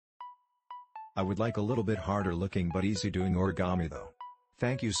I would like a little bit harder looking but easy doing origami though.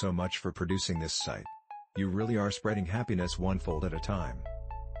 Thank you so much for producing this site. You really are spreading happiness one fold at a time.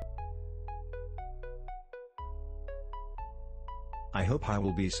 I hope I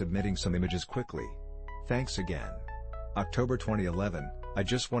will be submitting some images quickly. Thanks again. October 2011, I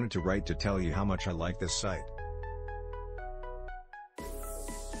just wanted to write to tell you how much I like this site.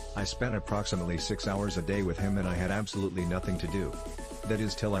 I spent approximately 6 hours a day with him and I had absolutely nothing to do. That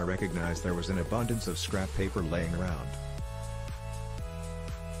is till I recognized there was an abundance of scrap paper laying around.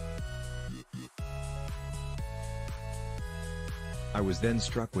 I was then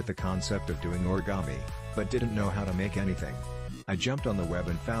struck with the concept of doing origami, but didn't know how to make anything. I jumped on the web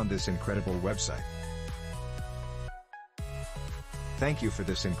and found this incredible website. Thank you for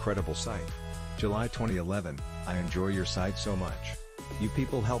this incredible site. July 2011, I enjoy your site so much. You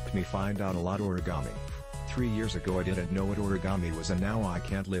people helped me find out a lot origami. 3 years ago I didn't know what origami was and now I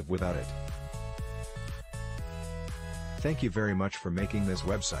can't live without it. Thank you very much for making this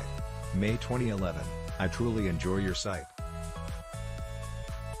website. May 2011, I truly enjoy your site.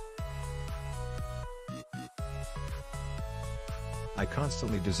 I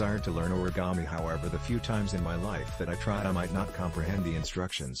constantly desired to learn origami, however the few times in my life that I tried I might not comprehend the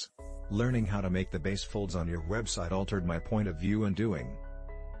instructions. Learning how to make the base folds on your website altered my point of view and doing.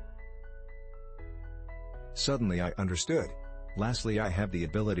 Suddenly I understood. Lastly, I have the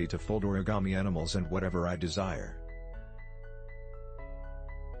ability to fold origami animals and whatever I desire.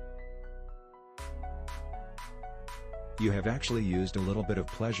 You have actually used a little bit of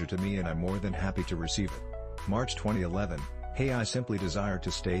pleasure to me and I'm more than happy to receive it. March 2011, hey, I simply desire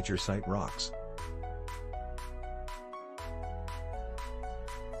to state your site rocks.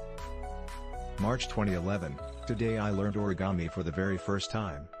 March 2011, today I learned origami for the very first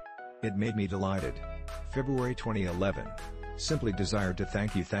time. It made me delighted. February 2011, simply desired to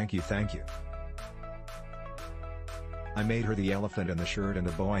thank you. I made her the elephant and the shirt and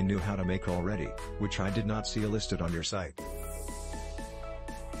the bow I knew how to make already, which I did not see listed on your site.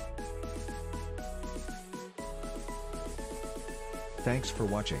 Thanks for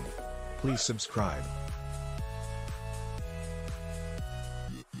watching. Please subscribe.